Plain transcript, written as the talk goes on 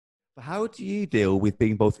How do you deal with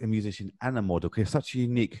being both a musician and a model? Because it's such a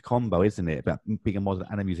unique combo, isn't it? About being a model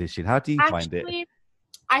and a musician. How do you find it? Actually,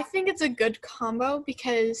 I think it's a good combo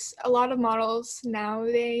because a lot of models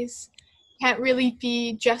nowadays can't really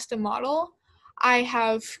be just a model. I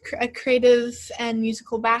have a creative and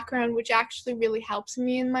musical background, which actually really helps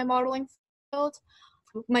me in my modeling field.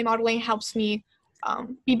 My modeling helps me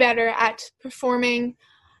be better at performing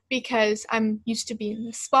because I'm used to being in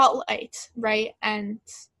the spotlight, right? And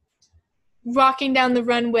walking down the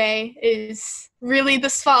runway is really the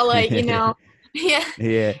spotlight, you know? Yeah.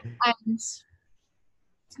 Yeah. And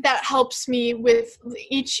that helps me with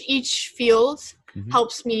each field Hmm.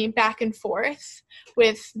 helps me back and forth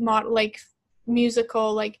with like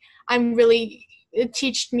musical, like I'm really, it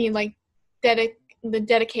teached me like the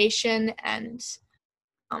dedication and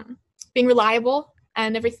um, being reliable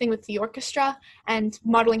and everything with the orchestra, and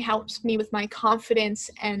modeling helps me with my confidence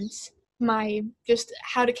and my just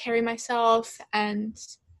how to carry myself and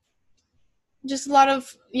just a lot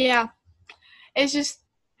of, yeah, it's just,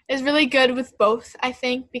 it's really good with both, I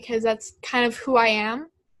think, because that's kind of who I am.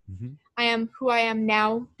 Hmm. I am who I am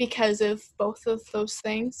now because of both of those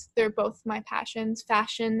things. They're both my passions,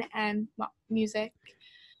 fashion and music.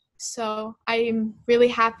 So I'm really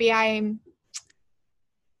happy I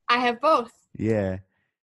have both. Yeah.